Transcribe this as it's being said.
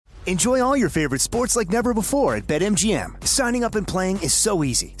Enjoy all your favorite sports like never before at BetMGM. Signing up and playing is so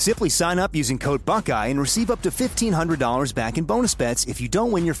easy. Simply sign up using code Buckeye and receive up to $1,500 back in bonus bets if you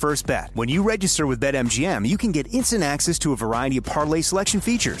don't win your first bet. When you register with BetMGM, you can get instant access to a variety of parlay selection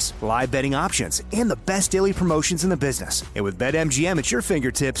features, live betting options, and the best daily promotions in the business. And with BetMGM at your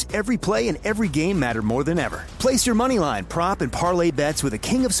fingertips, every play and every game matter more than ever. Place your moneyline, prop, and parlay bets with the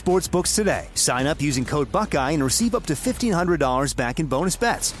king of sportsbooks today. Sign up using code Buckeye and receive up to $1,500 back in bonus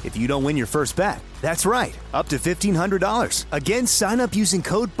bets if you don't win your first bet. That's right, up to $1,500. Again, sign up using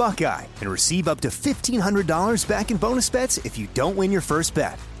code Buckeye and receive up to $1,500 back in bonus bets if you don't win your first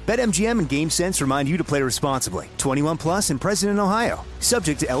bet. BetMGM and GameSense remind you to play responsibly. 21 plus and present in Ohio.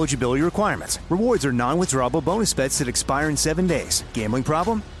 Subject to eligibility requirements. Rewards are non-withdrawable bonus bets that expire in 7 days. Gambling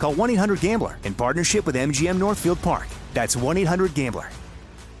problem? Call 1-800-GAMBLER in partnership with MGM Northfield Park. That's 1-800-GAMBLER.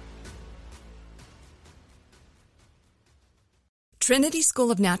 Trinity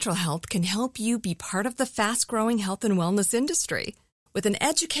School of Natural Health can help you be part of the fast-growing health and wellness industry. With an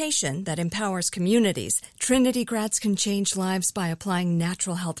education that empowers communities, Trinity grads can change lives by applying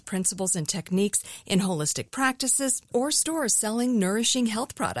natural health principles and techniques in holistic practices or stores selling nourishing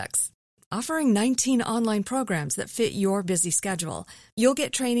health products. Offering 19 online programs that fit your busy schedule, you'll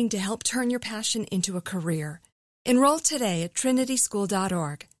get training to help turn your passion into a career. Enroll today at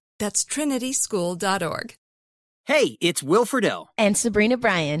trinityschool.org. That's trinityschool.org. Hey, it's Will Friedle. And Sabrina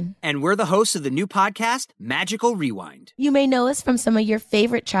Bryan. And we're the hosts of the new podcast, Magical Rewind. You may know us from some of your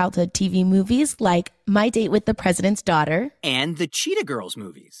favorite childhood TV movies like My Date with the President's Daughter and the Cheetah Girls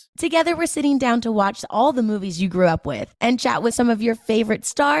movies. Together, we're sitting down to watch all the movies you grew up with and chat with some of your favorite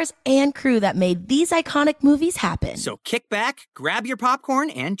stars and crew that made these iconic movies happen. So kick back, grab your popcorn,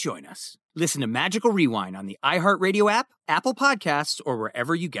 and join us. Listen to Magical Rewind on the iHeartRadio app, Apple Podcasts, or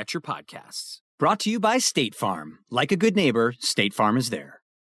wherever you get your podcasts. Brought to you by State Farm. Like a good neighbor, State Farm is there.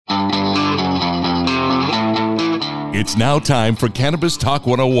 It's now time for Cannabis Talk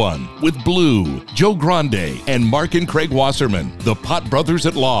 101 with Blue, Joe Grande, and Mark and Craig Wasserman, the Pot Brothers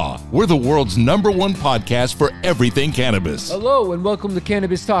at Law. We're the world's #1 podcast for everything cannabis. Hello and welcome to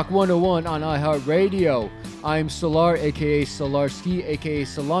Cannabis Talk 101 on iHeartRadio. I'm Solar, a.k.a. Solarski, a.k.a.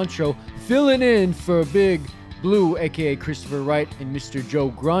 Cilantro, filling in for Big Blue, a.k.a. Christopher Wright, and Mr. Joe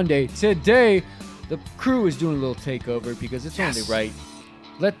Grande. Today, the crew is doing a little takeover because it's only right.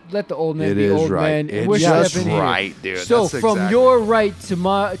 Let the old man be old man. It's just right, dude. So from your right to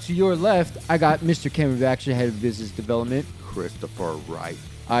your left, I got Mr. Cameron Baxter, head of business development. Christopher Wright.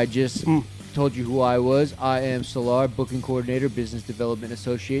 I just told you who I was. I am Solar, booking coordinator, business development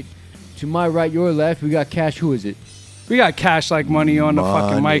associate. To my right, your left, we got Cash. Who is it? We got Cash like money on the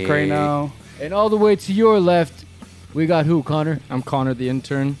fucking mic right now. And all the way to your left, we got who, Connor? I'm Connor, the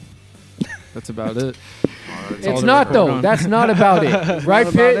intern. That's about it. It's not, though. That's not about it. Right,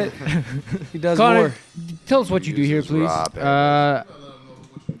 Pitt? He does Connor, more. Tell us what you do here, please. I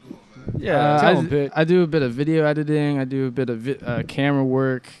do a bit of video editing. I do a bit of camera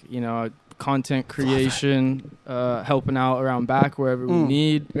work, content creation, helping out around back wherever we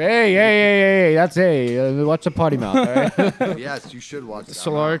need. Hey, that's watch the potty mouth, all right? Yes, you should watch that.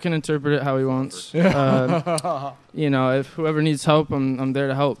 Solar can interpret it how he wants. If whoever needs help, I'm there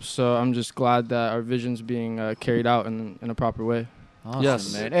to help. So I'm just glad that our vision's being carried out in a proper way. Awesome,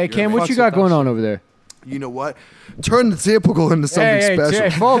 yes, man. Hey, Cam, what you got going on over there? You know what? Turn the typical into something special.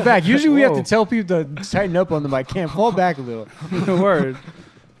 Hey, fall back. Usually we have to tell people to tighten up on the mic. Cam, fall back a little. Word.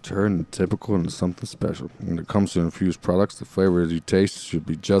 Turn the typical into something special. When it comes to infused products, the flavors you taste should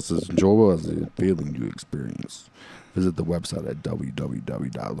be just as enjoyable as the feeling you experience. Visit the website at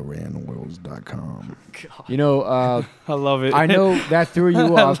www.loranoils.com. I love it. I know that threw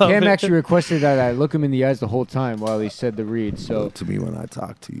you off. Cam actually requested that I look him in the eyes the whole time while he said the read. So to me when I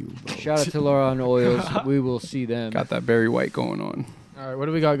talk to you. Bro. Shout out to Loran Oils. We will see them. Got that Barry White going on. All right, what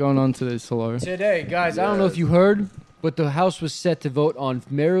do we got going on today, Solar? Today, guys, I don't know if you heard, but the House was set to vote on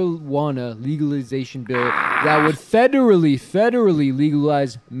marijuana legalization bill that would federally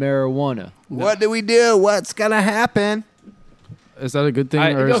legalize marijuana. What do we do? What's going to happen? Is that a good thing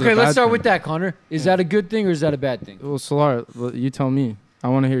or is it a bad let's start thing? with that, Connor. Is that a good thing or is that a bad thing? Well, Solar, you tell me. I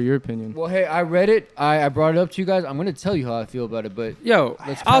want to hear your opinion. Well, hey, I read it. I brought it up to you guys. I'm going to tell you how I feel about it, but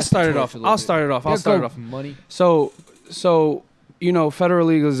I'll start it off. Money. So federal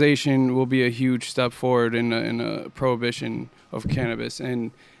legalization will be a huge step forward in a prohibition of cannabis,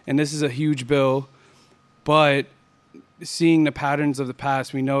 and this is a huge bill. But seeing the patterns of the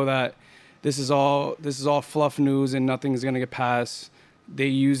past, we know that this is all fluff news and nothing's going to get passed. They're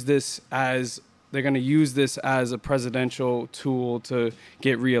going to use this as a presidential tool to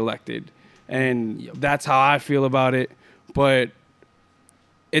get reelected, and that's how I feel about it. But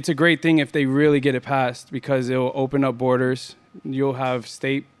it's a great thing if they really get it passed because it will open up borders. You'll have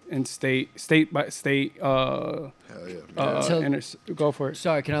state by state. Hell yeah. Go for it.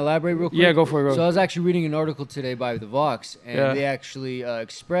 Sorry, can I elaborate real quick? Yeah, go for it. So I was actually reading an article today by the Vox, and Yeah. they actually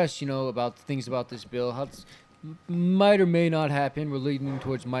expressed, about the things about this bill, how it's might or may not happen. We're leaning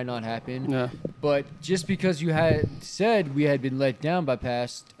towards might not happen. Yeah. But just because you had said we had been let down by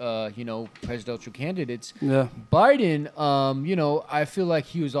past, presidential candidates, Yeah. Biden, I feel like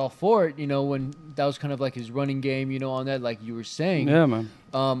he was all for it, when that was kind of like his running game, on that, like you were saying. Yeah, man.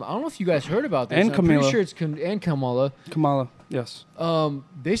 I don't know if you guys heard about this. And I'm pretty Kamala. sure it's and Kamala. Kamala. Yes.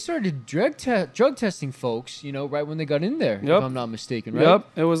 They started drug testing folks, right when they got in there, Yep. if I'm not mistaken, right? Yep.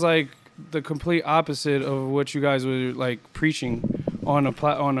 It was like the complete opposite of what you guys were like preaching on a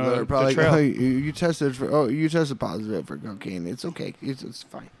They're probably the trail. like, oh, you tested positive for cocaine. It's okay. It's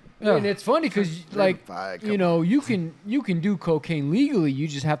fine. Yeah. And it's funny because, like, Verified, you can do cocaine legally. You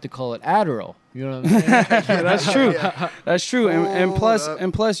just have to call it Adderall. You know what I'm saying? That's true. That's true. And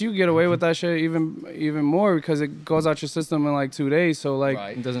Hold plus, you get away with that shit even more because it goes out your system in like 2 days. So like,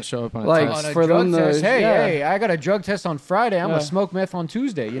 Right. It doesn't show up on a Like, test. On a for drug them to- test, yeah. hey, I got a drug test on Friday. I'm Yeah. gonna smoke meth on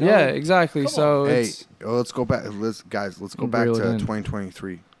Tuesday. yeah, exactly. Come So Hey, it's let's go back. Let's go back Reel to it in.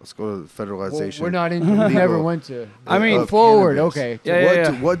 2023. Let's go to the federalization. We're not into. We never went to. I mean, of forward. cannabis. Okay.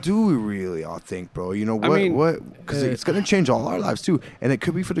 Yeah, What do we really all think, bro? You know what? I mean, Because it's gonna change all our lives too, and it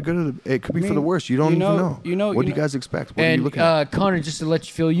could be for the good. It could be for the worst. You don't you even know- know. What do you guys expect? What are you And looking at? Connor, just to let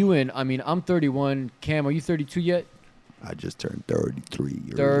you fill you in, I mean, I'm 31. Cam, are you 32 yet? I just turned 33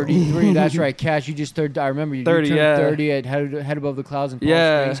 years 33. That's right. Cash, you just I remember you 30, turned yeah. 30 at Head Above the Clouds in Palm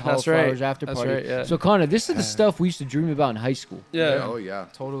Yeah, Springs, Hall that's of Flowers right. after That's party. right, yeah. So Connor, this is the stuff we used to dream about in high school. yeah. Oh yeah.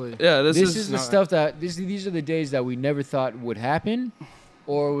 Totally. Yeah, this This is is the stuff that these are the days that we never thought would happen,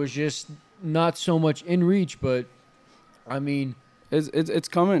 or was just not so much in reach. But I mean, it's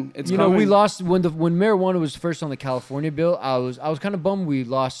coming. It's you know, coming. we lost when marijuana was first on the California bill. I was kind of bummed we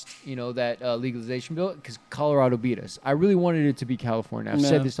lost, that legalization bill because Colorado beat us. I really wanted it to be California. I've Yeah.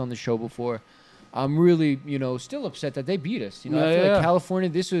 said this on the show before. I'm really, still upset that they beat us. I feel like Yeah. California.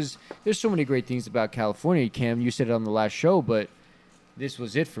 There's so many great things about California. Cam, you said it on the last show, but this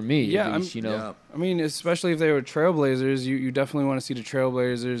was it for me. Yeah, at least, Yeah. I mean, especially if they were trailblazers, you definitely want to see the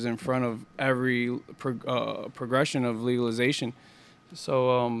trailblazers in front of every progression of legalization.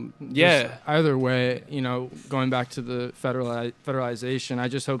 So yeah, Just either way, going back to the federalization, I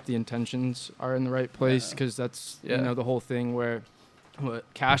just hope the intentions are in the right place because that's Yeah. the whole thing where what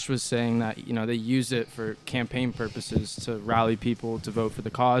Cash was saying that they use it for campaign purposes to rally people to vote for the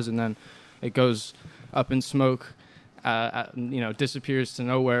cause, and then it goes up in smoke. Disappears to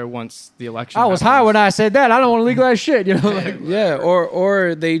nowhere once the election. I was high when I said that. I don't want to legalize shit. yeah,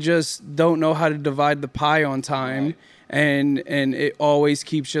 or they just don't know how to divide the pie on time. And it always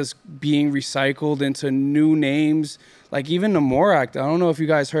keeps just being recycled into new names. Like even the MORE Act. I don't know if you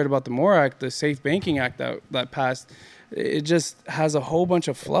guys heard about the MORE Act, the Safe Banking Act that passed. It just has a whole bunch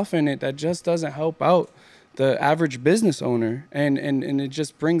of fluff in it that just doesn't help out the average business owner. And it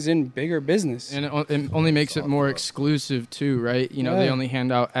just brings in bigger business. And it only makes it more exclusive too, right? They Yeah. only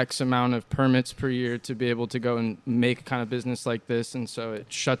hand out X amount of permits per year to be able to go and make a kind of business like this. And so it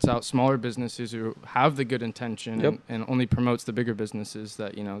shuts out smaller businesses who have the good intention Yep. and only promotes the bigger businesses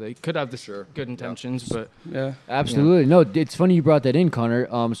that, they could have the good intentions, but Yeah. Absolutely. No, it's funny you brought that in, Connor.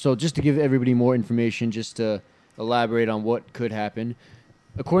 So just to give everybody more information, just to elaborate on what could happen.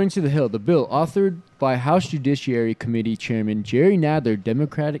 According to The Hill, the bill, authored by House Judiciary Committee Chairman Jerry Nadler,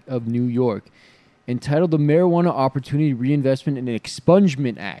 Democratic of New York, entitled the Marijuana Opportunity Reinvestment and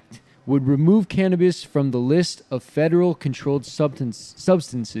Expungement Act, would remove cannabis from the list of federal controlled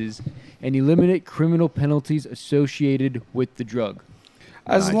substances and eliminate criminal penalties associated with the drug.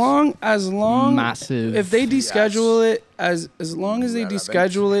 As long massive. if they deschedule it as long as they That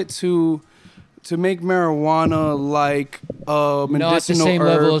deschedule it to make marijuana like a medicinal Not the same herb.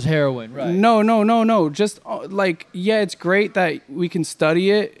 level as heroin, right? No. Just it's great that we can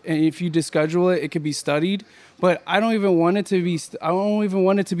study it, and if you deschedule it, it could be studied. But I don't even want it to be. I don't even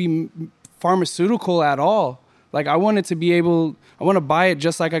want it to be pharmaceutical at all. Like I want it to be able. I want to buy it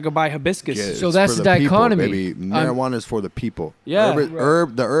just like I could buy hibiscus. Yeah, So it's that's for the people, dichotomy. baby. Marijuana is for the people. Yeah.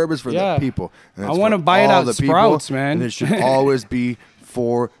 The herb is for Yeah. the people. And I it's wanna for buy it all at the people, Sprouts, man. And it should always be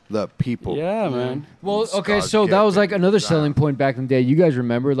for the people. Yeah, man. Well, okay, Start so that was like getting another down. selling point back in the day. You guys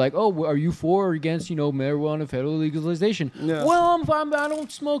remember, like, oh, are you for or against, marijuana federal legalization? Yeah. Well, I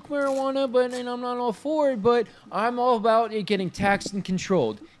don't smoke marijuana, and I'm not all for it, but I'm all about it getting taxed and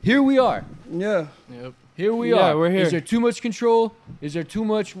controlled. Here we are. Yeah. Yep. Here we Yeah, are. we're here. Is there too much control? Is there too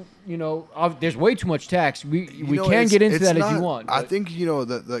much, there's way too much tax. We know, can it's- get into it's that if not- you want. I but- think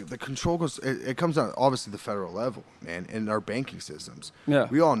the control goes. It comes down obviously the federal level, man, and our banking systems. Yeah.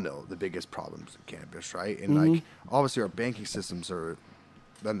 We all know the biggest problems in cannabis, right? And like obviously our banking systems are.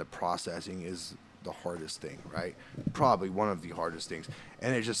 Then the processing is the hardest thing, right? Probably one of the hardest things,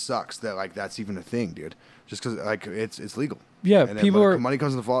 and it just sucks that like that's even a thing, dude. Just because like it's legal. Yeah, and then people when are- money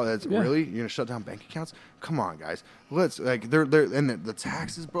comes in the fall. That's Yeah. really you're gonna shut down bank accounts? Come on, guys. Let's like they're and the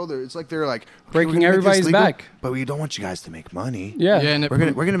taxes, bro. It's like they're like okay, Breaking we're gonna make this everybody's legal, back. but we don't want you guys to make money. Yeah. And We're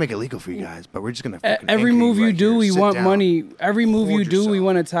gonna make it legal for you guys, but we're just gonna fucking Every anchor move you right do, here. we Sit want down. money. Every move you Hold do, we yourself.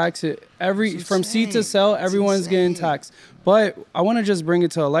 want to tax it. It's From seed to insane. sell, It's everyone's getting insane. taxed. But I want to just bring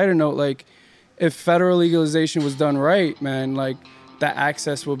it to a lighter note. Like, if federal legalization was done right, man, like the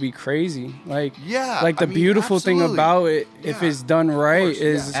access will be crazy. Like, Yeah, like the I mean, beautiful thing absolutely. about it, if Yeah. it's done right, course,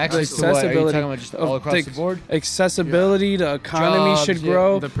 is yeah. Access the to what? Are you accessibility. talking about just all of across the board? Accessibility, the economy Jobs, should yeah.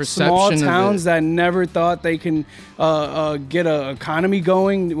 grow. The Small perception of towns it. that never thought they can get an economy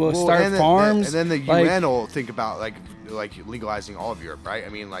going will Well, start and then- farms. and then the like, UN will think about like legalizing all of Europe, right? I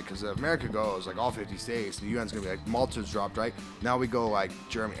mean, like, because America goes like all 50 states, the UN's gonna be like Malta's dropped, right? Now we go like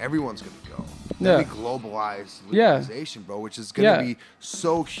Germany, everyone's gonna go. Then we Yeah. globalize Yeah. legalization, bro, which is gonna Yeah. be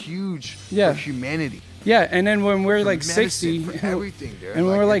so huge Yeah. for humanity. Yeah, and then when we're For like medicine, 60, for everything, dude. and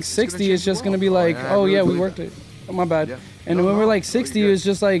when we're like it's gonna 60, change it's the just gonna world, be bro. like, And I oh really yeah, we believe worked that. it. Oh, my bad. Yeah. And No, when we're no, like no, 60, you're it's good.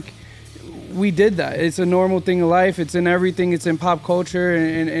 just like we did that. It's a normal thing of life. It's in everything. It's in pop culture,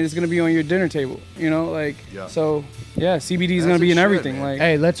 and it's gonna be on your dinner table. Like Yeah. so. Yeah, CBD is As gonna be it in should, everything. man. Like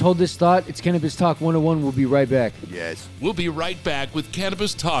Hey, let's hold this thought. It's Cannabis Talk 101. We'll be right back. Yes. We'll be right back with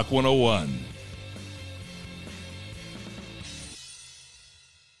Cannabis Talk 101.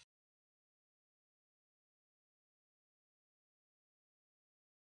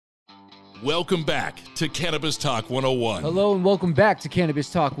 Welcome back to Cannabis Talk 101. Hello and welcome back to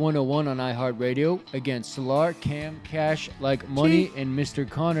Cannabis Talk 101 on iHeartRadio. Again, Solar, Cam, Cash, Like Money, and Mr.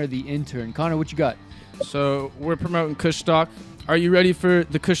 Connor, the intern. Connor, what you got? So we're promoting Kush Talk. Are you ready for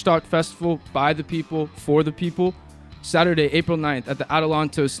the Kush Talk Festival by the people, for the people? Saturday, April 9th at the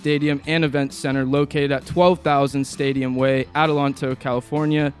Adelanto Stadium and Event Center located at 12,000 Stadium Way, Adelanto,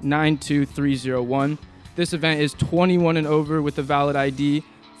 California, 92301. This event is 21 and over with a valid ID,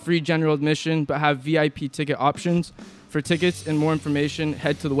 free general admission, but have VIP ticket options. For tickets and more information,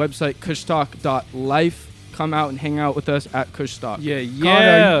 head to the website kushtalk.life. Come out and hang out with us at Kush Talk.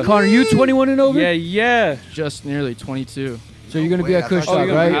 yeah. Connor, you 21 and over? Yeah. Just nearly 22. So you're going to be Wait, at Kush I thought Talk,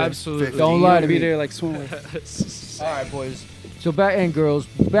 you were right? gonna be Absolutely. Don't You're lie gonna to be me. there like swimwear. All right, boys. So back and girls,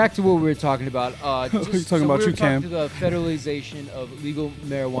 back to what we were talking about. We're talking about we were you, Cam. talking to the federalization of legal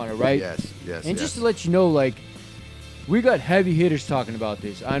marijuana, right? Yes. And just to let you know, like, we got heavy hitters talking about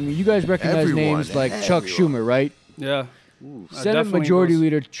this. I mean, you guys recognize Everyone, names like Chuck everyone. Schumer, right? Yeah. Senate definitely Majority was.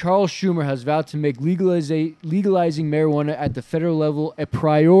 Leader Charles Schumer has vowed to make legalizing marijuana at the federal level a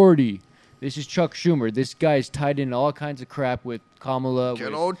priority. This is Chuck Schumer. This guy is tied in all kinds of crap with Kamala, Good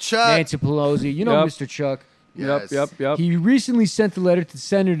with old Chuck. Nancy Pelosi. You know Yep. Mr. Chuck. Yes. Yep. He recently sent a letter to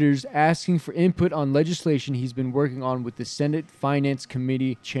senators asking for input on legislation he's been working on with the Senate Finance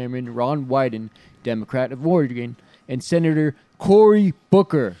Committee Chairman Ron Wyden, Democrat of Oregon, and Senator Cory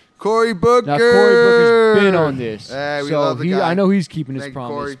Booker. Cory Booker. Now, Cory Booker's been on this. Hey, we so love the guy. I know he's keeping his Thank you,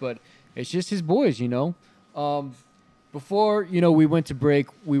 promise, Cory. but it's just his boys, Before, we went to break,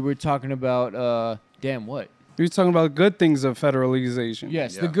 we were talking about, what? You're talking about good things of federal legalization.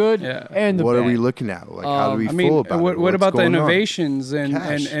 Yes, Yeah. the good Yeah. and the What bad. are we looking at? Like, how do we I feel mean, about it? what What's about the going on? innovations and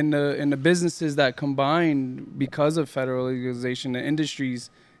Cash. the businesses that combine because of federal legalization, the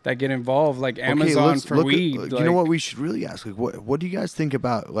industries that get involved, like Amazon let's for look at- weed? you like- know what we should really ask? Like, what do you guys think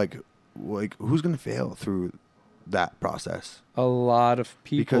about like who's going to fail through that process? A lot of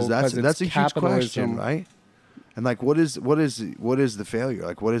people, Because that's it's a huge capitalism. question, right? And like, what is the failure?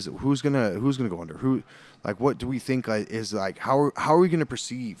 Like, who's gonna go under? Who, like, what do we think is like? How are we gonna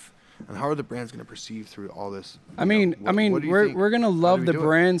perceive? And how are the brands gonna perceive through all this? I mean, what do you think? we're gonna How do love we the do it?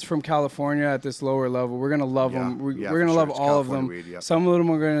 brands from California at this lower level. We're gonna love them. We're Yeah, gonna for love sure. It's all of California them. weed, yep. Some of them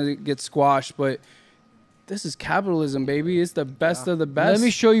are gonna get squashed, but this is capitalism, baby. It's the best of the best. Let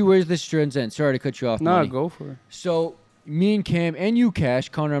me show you where this trends in. Sorry to cut you off. No, Money. go for it. So me and Cam and you, Cash,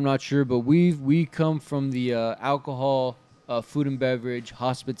 Connor, I'm not sure, but we come from the alcohol, food and beverage,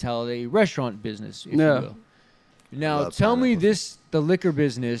 hospitality, restaurant business, if Yeah. you will. Now, Love tell me pineapple. this: the liquor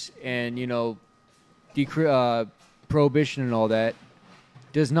business and prohibition and all that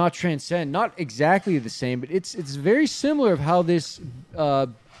does not transcend. Not exactly the same, but it's very similar of how this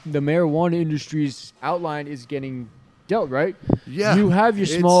the marijuana industry's outline is getting dealt. Right? Yeah, You have your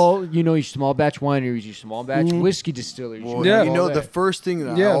it's- small, your small batch wineries, your small batch whiskey distilleries. Well, Yeah. you all know, that. the first thing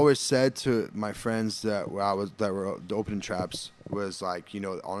that I Yeah. always said to my friends that were opening traps was like,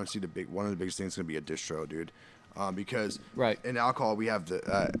 honestly, one of the biggest things is gonna be a distro, dude, because Right. in alcohol we have the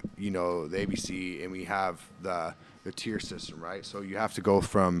the ABC and we have the tier system, right? So you have to go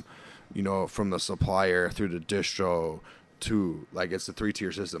from the supplier through the distro to like it's a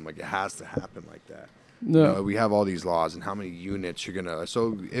 3-tier system. Like it has to happen like that. No. We have all these laws and how many units you're gonna.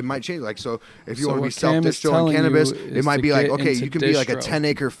 So it might change. Like so, if you So want to be what Cam is self distro and telling cannabis, you it is might to be like get okay, into you can be like a distro.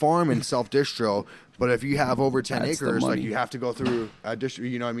 10-acre farm and self distro. But if you have over 10 That's the acres, like money. you have to go through a distro.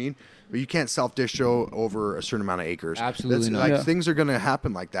 You know what I mean? But you can't self distro over a certain amount of acres. Absolutely not. Like Yeah. things are gonna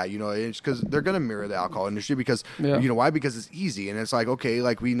happen like that. It's because they're gonna mirror the alcohol industry because Yeah. why? Because it's easy and it's like okay,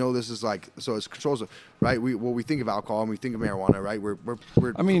 like we know this is like so it's controls, right? We think of alcohol and we think of marijuana, right? We're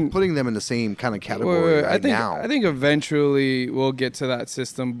I mean, putting them in the same kind of category right now. I think eventually we'll get to that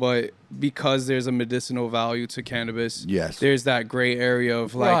system, but because there's a medicinal value to cannabis, Yes. there's that gray area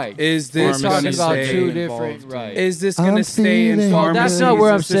of like, Right. is We're this talking going to about stay? two different. Right. Is this going to stay in feeling- Well, pharmacies? that's not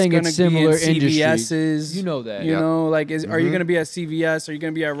where I'm Is this saying gonna it's be in similar industry. CVS's? You know that. You Yeah. know, like, are you going to be at CVS? Are you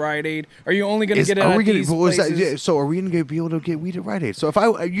going to be at Rite Aid? Are you only going to get it are at we gonna, these what was that? places? Yeah, so are we gonna be able to get weed at Rite Aid? So if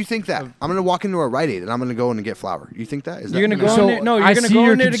you think that I'm gonna walk into a Rite Aid and I'm gonna go in and get flour, you think that is You're that gonna go So, in there. No, you're I gonna see go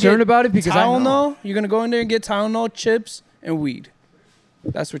your in there to concern get about it because I know. Tylenol. You're gonna go in there and get Tylenol, chips, and weed.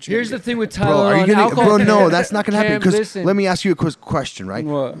 That's what you're. Here's the gonna thing with Bro, Tylenol are you and gonna, alcohol. bro? No, that's not gonna happen. Cam, Because listen. let me ask you a quick question, right?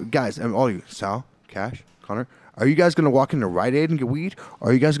 What? Guys, and all you, Sal, Cash, Connor, are you guys gonna walk into Rite Aid and get weed, or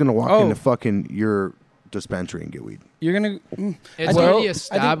are you guys gonna walk Oh. into fucking your dispensary and get weed? You're gonna. It's Well, already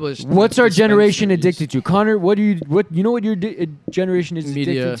established. What's our generation dispensaries. addicted to, Connor? What your generation is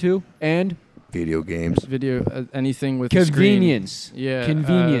Media. addicted to? And Video games. Video, anything with a screen. convenience. Yeah.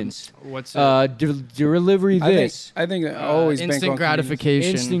 Convenience. What's it? Delivery this. I think always bank instant on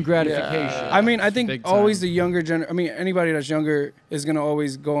gratification. Instant gratification. I mean, I think Big always time. the younger anybody that's younger is gonna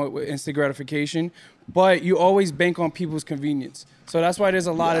always go with instant gratification, but you always bank on people's convenience. So that's why there's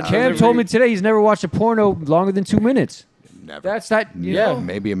a lot of. Cam delivery. told me today he's never watched a porno longer than 2 minutes. Never. That's that. You Yeah. know?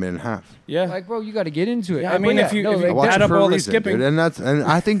 Maybe a minute and a half. Yeah. Like, bro, you got to get into it. Yeah, I mean, if you- if you I watch add it up for a all the reason, skipping. dude. And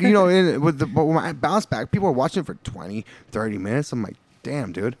I think but when I bounce back, people are watching it for 20, 30 minutes. I'm like,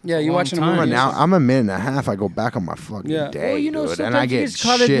 damn, dude. Yeah, you long watching a time. movie. Now I'm a minute and a half. I go back on my fucking Yeah. day, Well, you know, dude, and sometimes I you get get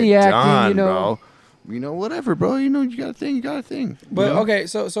caught in shit the acting, done, you know. bro. Whatever, bro. You got a thing. You got a thing. But you know? okay,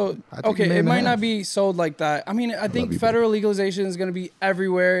 so I think okay, a it minute might and a not half. be sold like that. I mean, I think you, federal legalization is going to be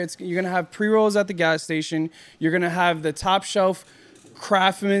everywhere. You're going to have pre-rolls at the gas station. You're going to have the top shelf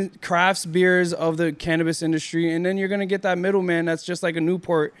crafts beers of the cannabis industry, and then you're going to get that middleman that's just like a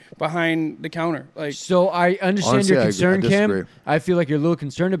Newport behind the counter. Like, So I understand Honestly, your I concern, Cam. disagree. I feel like you're a little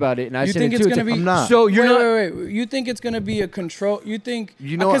concerned about it, and I you said think it it's too. going to be? I'm not. So you're not. Wait. You think it's going to be a control? You think?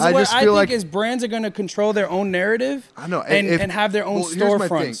 You know, because I what just I feel think like- is brands are going to control their own narrative. I know, and have their own well, here's my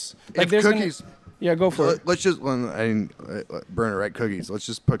thing. storefronts. If there's gonna- cookies. yeah, go for it. Let's just burn it, right? Cookies. Let's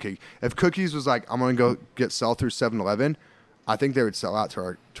just put cookies. If cookies was like, I'm gonna go sell through 7-Eleven, I think they would sell out to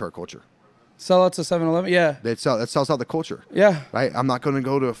our culture. Sell out to 7-Eleven. Yeah, That sells out the culture. yeah. Right? I'm not gonna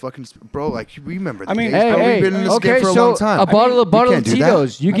go to a fucking bro. Like you remember? The I mean, days, bro. Hey, We've been in this okay, game for a so long time. a bottle of You can't do that.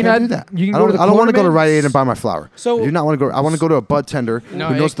 Tito's. You I can can't add. do that. You can I go to don't, the I don't want to go to corner Rite Aid man. and buy my flour. So- I do not want to go. I want to go to a bud tender No,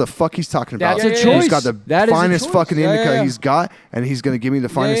 who knows it- the fuck he's talking about. That's a He's choice. got the That is a finest choice. fucking Yeah, indica yeah. he's got, and he's gonna give me the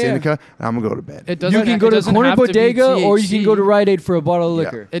finest yeah. indica, and I'm gonna go to bed. It doesn't. You can go it to doesn't corner have to be bodega, or you can THC. go to Rite Aid for a bottle of Yeah.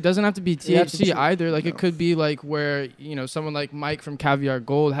 liquor. It doesn't have to be Yeah, that's THC what either. Like it could be like where someone like Mike from Caviar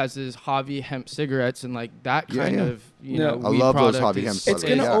Gold has his Javi hemp cigarettes and like that Yeah, kind yeah. of Yeah. know. I weed love those product Javi hemp is- It's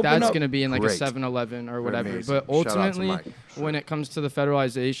gonna Yeah. open That's up. going to be in like Great. a 7-Eleven or They're whatever. amazing. But Shout out to ultimately, Mike. when it comes to the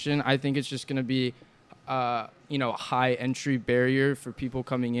federalization, I think it's just going to be a high entry barrier for people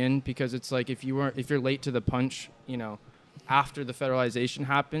coming in because it's like if you're late to the punch, after the federalization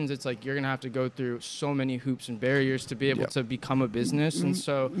happens, it's like you're going to have to go through so many hoops and barriers to be able to become a business. And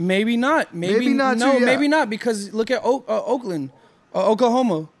so Maybe not. Maybe not No, too, yeah. maybe not because look at Oakland,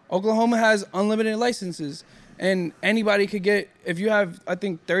 Oklahoma. Oklahoma has unlimited licenses, and anybody could get. If you have, I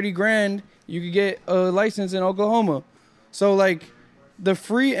think, 30 grand, you could get a license in Oklahoma. So like, the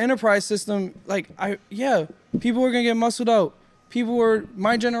free enterprise system, people are gonna get muscled out. People were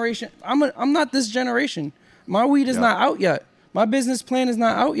my generation. I'm not this generation. My weed is not out yet. My business plan is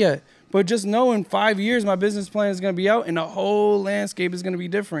not out yet. But just know in 5 years, my business plan is going to be out and the whole landscape is going to be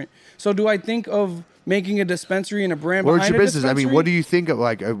different. So do I think of making a dispensary and a brand Where's behind your a business? I mean, dispensary? what do you think of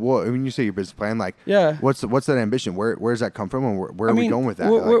when you say your business plan? Like, Yeah. what's that ambition? Where's that come from? And where are we going with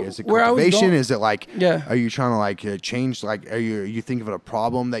that? Is it where I was cultivation? going- Is it like, Yeah. are you trying to like change? Like, are you thinking of a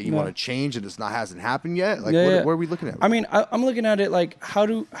problem that you want to change and hasn't happened yet? Like, what are we looking at? I mean, I'm looking at it like how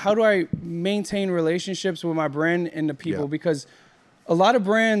do I maintain relationships with my brand and the people? Yeah. Because a lot of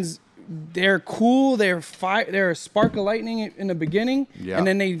brands, they're cool, they're a spark of lightning in the beginning, and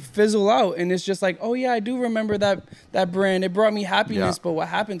then they fizzle out, and it's just like, oh yeah, I do remember that brand. It brought me happiness, but what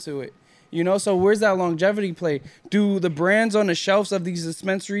happened to it? You know, so where's that longevity play? Do the brands on the shelves of these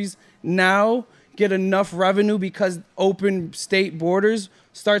dispensaries now get enough revenue because open state borders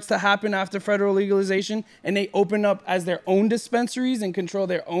starts to happen after federal legalization and they open up as their own dispensaries and control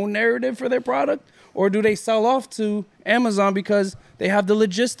their own narrative for their product? Or do they sell off to Amazon because they have the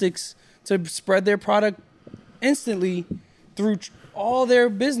logistics to spread their product instantly through all their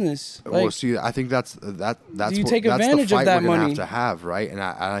business? Well, Like, see, I think that's you what, take that's advantage the of fight that we're gonna money? have to have, right? And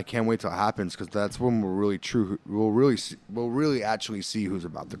I can't wait till it happens because that's when we'll really actually see who's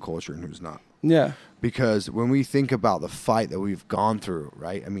about the culture and who's not. yeah. Because when we think about the fight that we've gone through,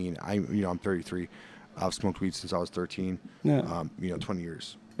 right? I mean, I'm 33. I've smoked weed since I was 13. Yeah. 20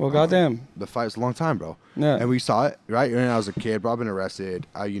 years. Well, goddamn. The fight's a long time, bro. Yeah. And we saw it, right? When I was a kid, bro, I've been arrested,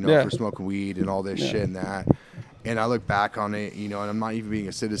 Yeah. for smoking weed and all this shit and that. And I look back on it, and I'm not even being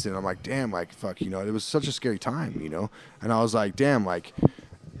a citizen. I'm like, damn, like, fuck, it was such a scary time, And I was like, damn, like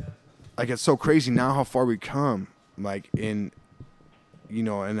it's so crazy now how far we come, like, and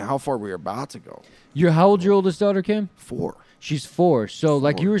how far we're about to go. How old's your oldest daughter, Kim? 4. She's 4. So,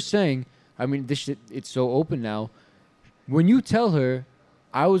 like you were saying, I mean, this shit, it's so open now. When you tell her,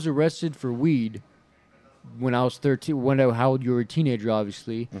 I was arrested for weed when I was 13, how you were a teenager,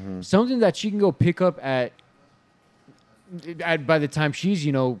 obviously, something that she can go pick up at by the time she's,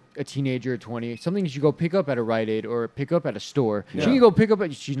 a teenager or 20, something she go pick up at a Rite Aid or pick up at a store. Yeah. She can go pick up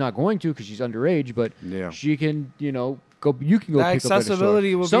she's not going to because she's underage, but she can, you can go That pick up at a store.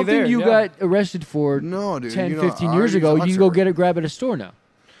 accessibility will be Something there, you yeah. got arrested for No, dude, 10, I 15 years already ago, talked you to can go her. get a grab at a store now.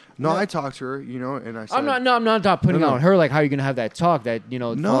 No, I talked to her, and I said, I'm not putting No, no. on her like how you gonna have that talk that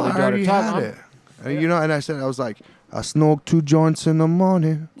No, I father-daughter already talk. had it. And I said, I was like, I smoke 2 joints in the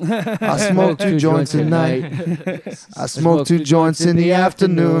morning. I smoke 2 joints at night. I smoke 2 joints in the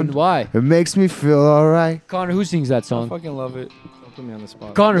afternoon. Why? It makes me feel all right. Connor, who sings that I song? fucking love it. Don't put me on the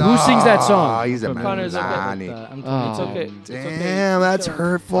spot. Connor, who sings that Oh, song? he's a Connor's okay with Manani. Oh. It's okay. It's okay. Damn, that's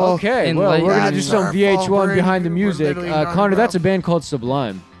hurtful. Okay, And well, like- we're gonna That do is some our VH1 fault. behind the We're music. literally not Connor, that's a around. band called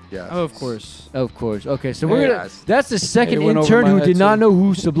Sublime. Yes. Oh, of course. Of course. Okay, so Hey, we're gonna. guys. That's the second It went over intern my who head, did not too. know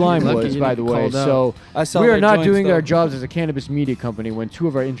who Sublime Lucky was, you by didn't the way. call it So I sell we are their not joints, doing though. our jobs as a cannabis media company when 2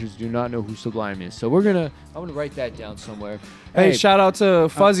 of our interns do not know who Sublime is. So I'm gonna write that down somewhere. Hey, shout out to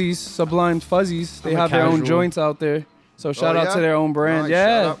Fuzzies, Sublime Fuzzies. They I'm a have their own casual. joints out there. So shout out yeah? to their own brand. Nice,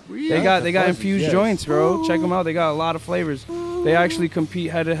 Yeah, shout out. they got Fuzzies, infused yes. joints, bro. Check them out. They got a lot of flavors. They actually compete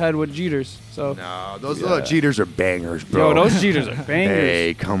head to head with Jeters. So No, those little cheaters are bangers, bro. yo, those Jeters are bangers.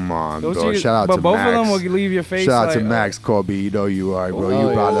 Hey, come on, Those bro. Jeters- Shout out but to both Max. of them will leave your face. Shout out to like, Max Colby. You know you are, bro. Oh,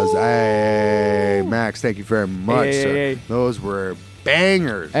 You brought yeah. us. Hey, Max, thank you very much, Hey, sir. hey, hey. Those were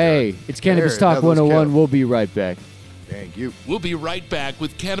bangers. Hey, it's Cannabis There, Talk that was 101. killed. We'll be right back. Thank you. We'll be right back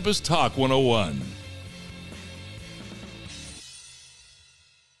with Cannabis Talk 101.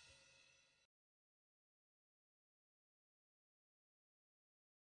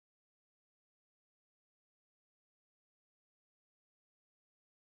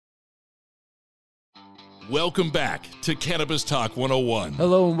 Welcome back to Cannabis Talk 101.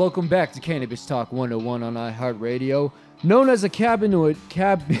 Hello and welcome back to Cannabis Talk 101 on iHeartRadio. Known as a cannabinoid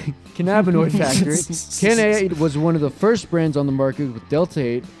factory, Canna8 was one of the first brands on the market with Delta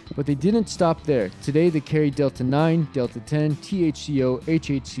 8, but they didn't stop there. Today they carry Delta 9, Delta 10, THCO,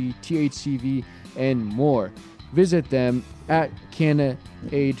 HHC, THCV, and more. Visit them at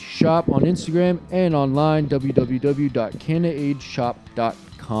Canna8 Shop on Instagram and online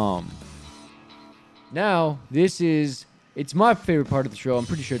www.canna8shop.com. Now, it's my favorite part of the show. I'm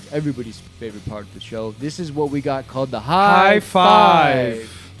pretty sure it's everybody's favorite part of the show. This is what we got called the High High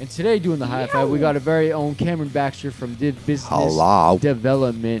Five. And today, doing the High Five, we got our very own Cameron Baxter from Business Hello.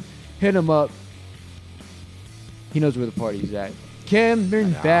 Development. Hit him up. He knows where the party's at.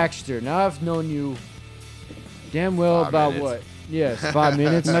 Cameron Baxter. Now, I've known you damn well 5 about minutes. what? Yes, 5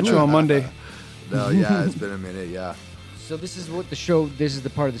 minutes. Met you on Monday. No, yeah, it's been a minute, yeah. So this is what this is the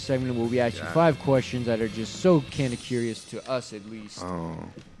part of the segment where we ask you Yeah. 5 questions that are just so kind of curious to us, at least. Oh.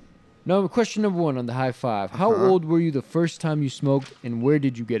 No, question number 1 on the high five. How old were you the first time you smoked, and where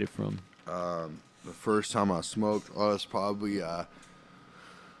did you get it from? The first time I smoked, I was probably, I'm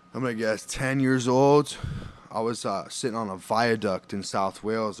going to guess 10 years old. I was sitting on a viaduct in South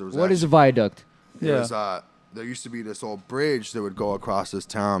Wales. What is a viaduct? Yeah. There used to be this old bridge that would go across this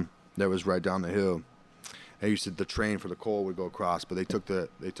town that was right down the hill. The train for the coal would go across, but they took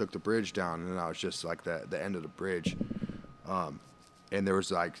the bridge down, and then I was just like the end of the bridge. And there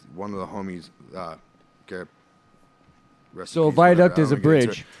was like one of the homies, Garrett. So a viaduct is a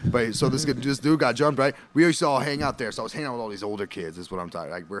bridge. But so this dude got jumped, right? We used to all hang out there. So I was hanging out with all these older kids. Is what I'm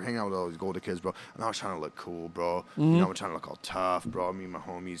talking. Like we're hanging out with all these older kids, bro. And I was trying to look cool, bro. You know, I'm trying to look all tough, bro. Me and my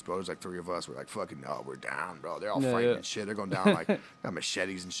homies, bro. There's like 3 of us. We're like, fucking no, we're down, bro. They're all fighting and shit. They're going down like got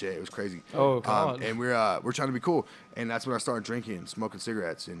machetes and shit. It was crazy. Oh God. And we're trying to be cool. And that's when I started drinking and smoking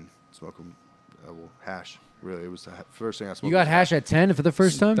cigarettes and smoking hash. Really, it was the first thing I smoked. You got hash at 10 for the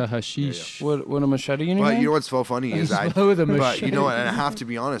first time? The hashish. With a machete in your But hand? you know what's so funny is With a but machete. you know what? And I have to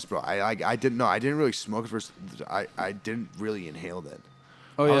be honest, bro. I didn't know. I didn't really smoke first. I didn't really inhale then.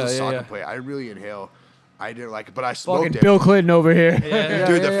 Oh, I was yeah, a yeah, soccer yeah. player. I didn't really inhale. I didn't like it, but I smoked Fucking it. Bill Clinton over here.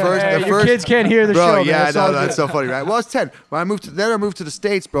 Dude, the first, Your kids can't hear the bro, show. yeah, man. I It's all know, good. that's so funny, right? Well, I was 10. When I moved to the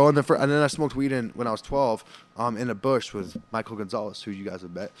States, bro, and then I smoked weed when I was 12, in a bush with Michael Gonzalez, who you guys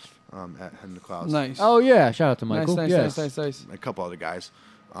have met, at Head in the Clouds. Nice. Oh, yeah. Shout out to Michael. Nice. A couple other guys.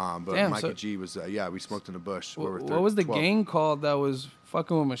 But Damn, Mikey so- G was, we smoked in the bush. What was the 12. gang called that was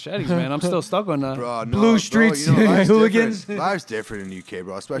fucking with machetes, man? I'm still stuck on that. Bro, no, Blue bro, Streets you know, life's Hooligans. different. Life's different in the UK,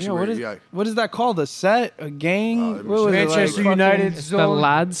 bro. Especially Yeah, where what is that called? A set? A gang? the What was it, Manchester like, United. It's the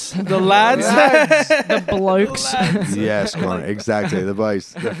lads. The lads? The blokes. yes, Connor, exactly. The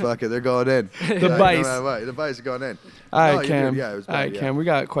Vice. They're going in. The Like, Vice. No matter what, the Vice are going in. All No, right, you Cam. did. Yeah, it was All right, bad, Cam. We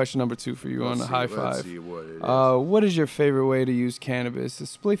got question number 2 for you on the high Let's five. see what it is. What is your favorite way to use cannabis? A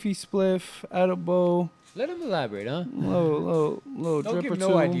spliffy spliff, edible, Let him elaborate, huh? little Don't drip give or no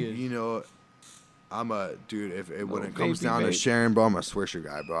two? ideas. You know, I'm a dude. When it Vape, comes down to vape. sharing, bro, I'm a Swisher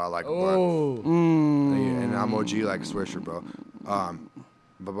guy, bro. I like a blunt. Oh. And I'm OG like a Swisher, bro.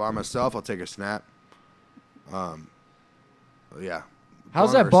 But by myself, I'll take a snap. Yeah.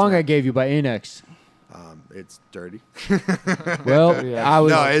 How's or that bong I snap. gave you by Inex? It's dirty. Well, I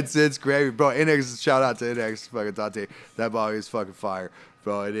was. No, it's great, bro. Inex, shout out to Inex, fucking Dante. That bong is fucking fire,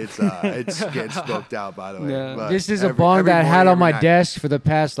 bro. And it's getting smoked out, by the way. Yeah. But This is a every bong that I had morning, on every my night. desk for the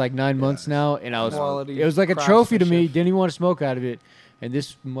past like 9 months now, and I was. Quality It was like a trophy to me. craftsmanship. Didn't even want to smoke out of it, and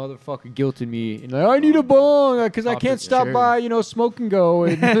this motherfucker guilted me. And like, I need a bong because I Off can't the stop cherry. by, smoke and go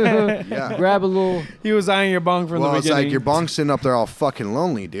and Yeah. grab a little. He was eyeing your bong from Well, the it's beginning. like your bong's sitting up there all fucking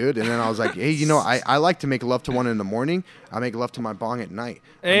lonely, dude. And then I was like, hey, I like to make love to one in the morning. I make love to my bong at night.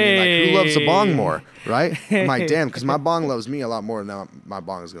 I mean, like, who loves a bong more, right? I'm like, damn, because my bong loves me a lot more than my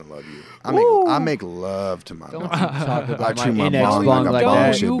bong is gonna love you. I make love to my Don't bong. talk I about my chew my Inex bong bong like like a bong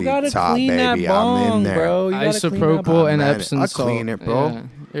that. should You be gotta top, clean baby. that I'm in bong, there. bro. You gotta clean that Isopropyl bong. and Man, Epsom I'll salt. clean it, bro. Yeah.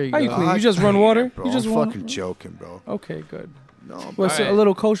 There you How you go. clean? I You just run clean water? it, bro. You just I'm run- fucking joking, bro. Okay, good. No, What's Alright. a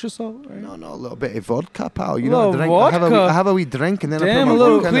little kosher salt? Right? no, a little bit of vodka, pal. You Little know, drink. I vodka? have a wee drink, and then I Damn, put a my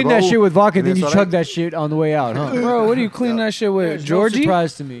little vodka in the Clean that bowl, shit with vodka, and then it's you all chug right. that shit on the way out, huh? Bro, what do you clean that shit with? There's no Georgie?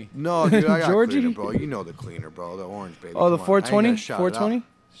 surprise to me. No, dude, I got Georgie? cleaner, bro. You know the cleaner, bro. The orange, baby. Oh, the Come on. I ain't 420? gonna shout it out. 420?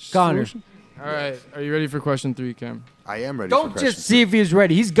 Connor, All right. Are you ready for question 3, Cam? I am ready. don't for just questions. see if he's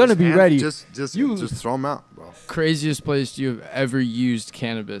ready. He's gonna be Hand- ready. Just throw them out, bro. Craziest place you have ever used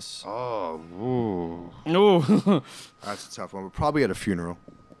cannabis? Oh, ooh. No. That's a tough one. But probably at a funeral.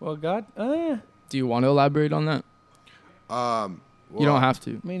 Well, God. Do you want to elaborate on that? You Well, don't have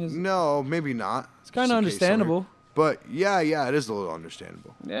to. I mean, it's No, maybe not. kind of Just in case understandable. somebody- But yeah, it is a little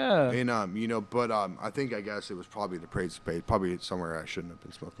understandable. Yeah. And but I guess it was probably the praise page, probably somewhere I shouldn't have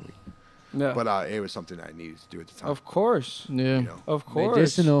been smoking weed. Yeah. But it was something I needed to do at the time. Of course. Yeah. You know. Of course.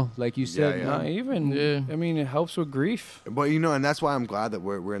 Medicinal, like you said. Yeah. Not even. Yeah. I mean, it helps with grief. But and that's why I'm glad that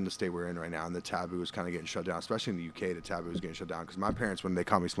we're in the state we're in right now, and the taboo is kind of getting shut down, especially in the UK. The taboo is getting shut down because my parents, when they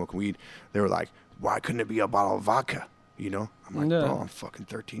caught me smoking weed, they were like, "Why couldn't it be a bottle of vodka?" I'm like, Yeah. bro, I'm fucking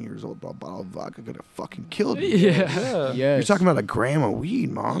 13 years old, bro. A bottle of vodka could have fucking killed me. Yeah. Yeah. Yes. You're talking about a gram of weed,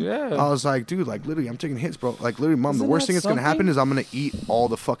 mom. Yeah. I was like, dude, like literally, I'm taking hits, bro. Like literally, mom, Isn't the worst that thing that's gonna happen something? is I'm gonna eat all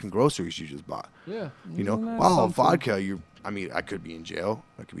the fucking groceries you just bought. Yeah. You know, Isn't that bottle of something? vodka. I could be in jail.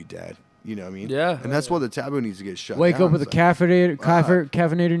 I could be dead. You know what I mean? Yeah. And that's what the taboo needs to get shut Wake down. up with a It's like,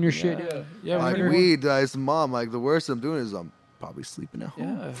 caffeinator in your shit. Yeah. like remember- weed, it's mom. Like the worst I'm doing is I'm probably sleeping at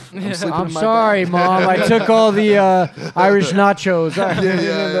home. Yeah. Sleeping I'm in my sorry, bed. Mom. I took all the Irish nachos.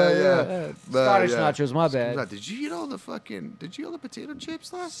 Yeah. But, Scottish yeah. nachos. My bad. Like, did you eat all the potato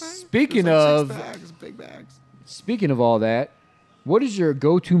chips last night? Speaking It was like of- 6 bags, big bags. Speaking of all that, What is your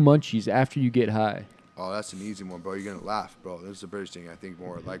go-to munchies after you get high? Oh, that's an easy one, bro. You're gonna laugh, bro. This is a British thing, I think,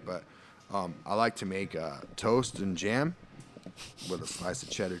 more like. But I like to make toast and jam with a slice of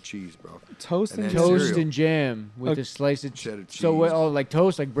cheddar cheese, bro. Toast and Toast cereal. and jam with a slice of cheddar cheese. So what? Oh, like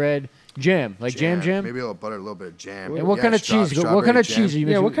toast, like bread, jam, like jam. Maybe a little butter, a little bit of jam. And what kind of cheese? What kind of cheese are you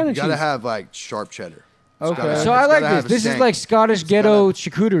making? What kind of You cheese? gotta have like sharp cheddar. Okay. So I like this. This is like Scottish ghetto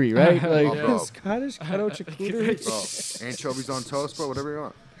charcuterie, right? Oh, Like bro. Scottish ghetto charcuterie. Bro, anchovies on toast, bro. Whatever you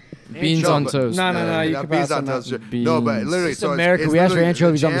want. Beans on toast. No, you Yeah, can beans pass on on toast. that. No, but literally, It's so America. It's We asked for literally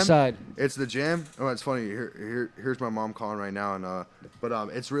anchovies on the jam. side. It's the jam. Oh, it's funny. Here's my mom calling right now, and but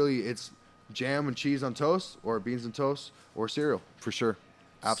it's jam and cheese on toast, or beans and toast, or cereal for sure.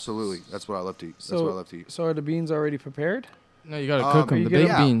 Absolutely, that's what I love to eat. That's what I love to eat. So are the beans already prepared? No, you gotta cook them. you The get big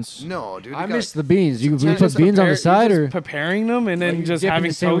them- beans. No, dude. I you miss the beans. You Just put beans on the prepare- side, you're or just preparing them and then Like just dipping having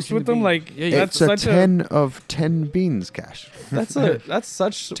the sandwich toast in with the them? beans. Like Yeah, that's It's a such 10 of 10 beans, Cash. that's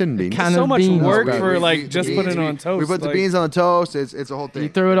such 10 beans. Can so of much beans, work bro. for We like eat the just beans, putting it on toast. We put the like- beans on the toast. It's a whole You thing.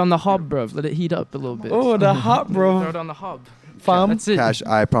 throw it on the hob, bro. Let it heat up a little bit. Oh, the hot Throw bro. it on the hob. Fam. That's it. Cash,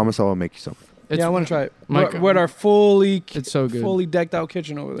 I promise I will make you something. Yeah, I want to try it. Mike- With our fully It's so good. fully decked out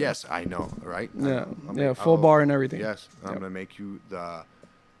kitchen over there. Yes, I know, right? I Yeah, know. yeah, full bar and everything. Yes, I'm Yep. gonna make you the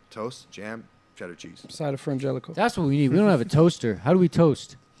toast, jam, cheddar cheese. Side of Frangelico. that's what we need. We don't have a toaster. How do we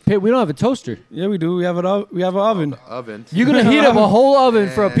toast? Pitt, we don't have a toaster. Yeah, we do. We have an we have an oven. Oven. You're gonna heat up a whole oven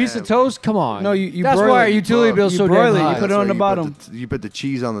for a piece of toast? Come on. No, you That's broil why our it. utility bill's You so broil damn it. You high. put it on the bottom. You put the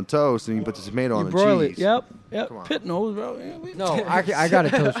cheese on the toast, and you put the tomato on You the broil cheese. it. Yep. Come on. Pitt knows, bro. Yeah, we- No, I got a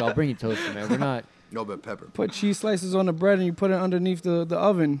toaster. I'll bring you toaster, man. We're not. No, but pepper. Put cheese slices on the bread and you put it underneath the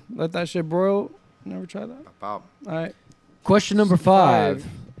oven. Let that shit broil. Never tried that? Wow. All right. Question number 5.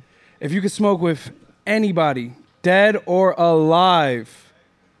 If you could smoke with anybody, dead or alive,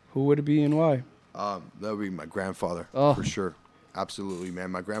 who would it be and why? That would be my grandfather Oh. for sure. Absolutely,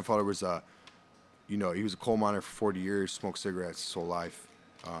 man. My grandfather was he was a coal miner for 40 years, smoked cigarettes his whole life.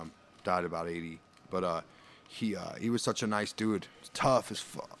 Died about 80. But he was such a nice dude. Tough as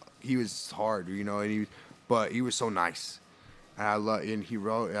fuck. He was hard, but he was so nice. And he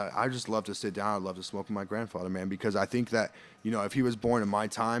wrote. I just love to sit down. I love to smoke with my grandfather, man, because I think that if he was born in my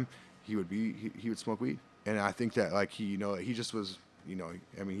time, he would smoke weed. And I think that like he just was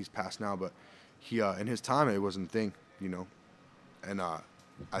I mean he's passed now, but he in his time it wasn't a thing, and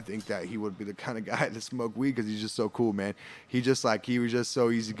I think that he would be the kind of guy to smoke weed because he's just so cool, man. He was just so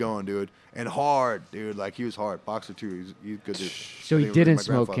easygoing, dude, and hard, dude. Like he was hard, boxer too. He's good, dude. So I he think it was didn't my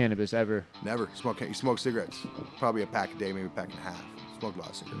smoke grandfather. cannabis ever. Never he smoked cigarettes, probably a pack a day, maybe a pack and a half. Smoked a lot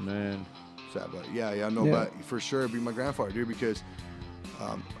of cigarettes. Man. Sad, but yeah, no, Yeah. but for sure it'd be my grandfather, dude, because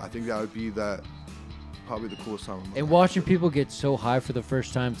I think that would be probably the coolest time of my And life. watching people get so high for the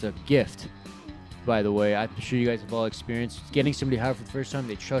first time is a gift. By the way, I'm sure you guys have all experienced getting somebody high for the first time.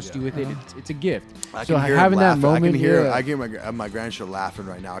 They trust you with it. It's a gift. I So can hear him having that laughing. moment, I can hear. yeah. I hear my grandchild laughing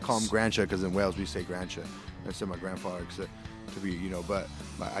right now. I call him grandchild because in Wales we say grandchild instead of my grandfather to be but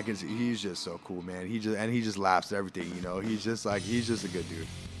I can see he's just so cool, man. He just laughs at everything. He's just a good dude.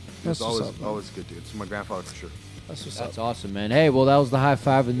 That's He's what's always up, man. always a good dude. So my grandfather for sure. That's what's That's up. awesome, man. Hey, well, that was the high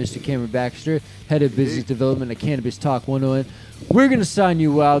five with Mr. Cameron Baxter, head of business development at Cannabis Talk 101. We're going to sign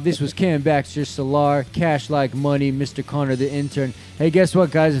you out. This was Cam Baxter, Solar, Cash Like Money, Mr. Connor, the intern. Hey, guess what,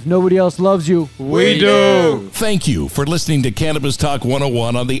 guys? If nobody else loves you, We do. Thank you for listening to Cannabis Talk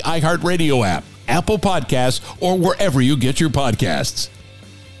 101 on the iHeartRadio app, Apple Podcasts, or wherever you get your podcasts.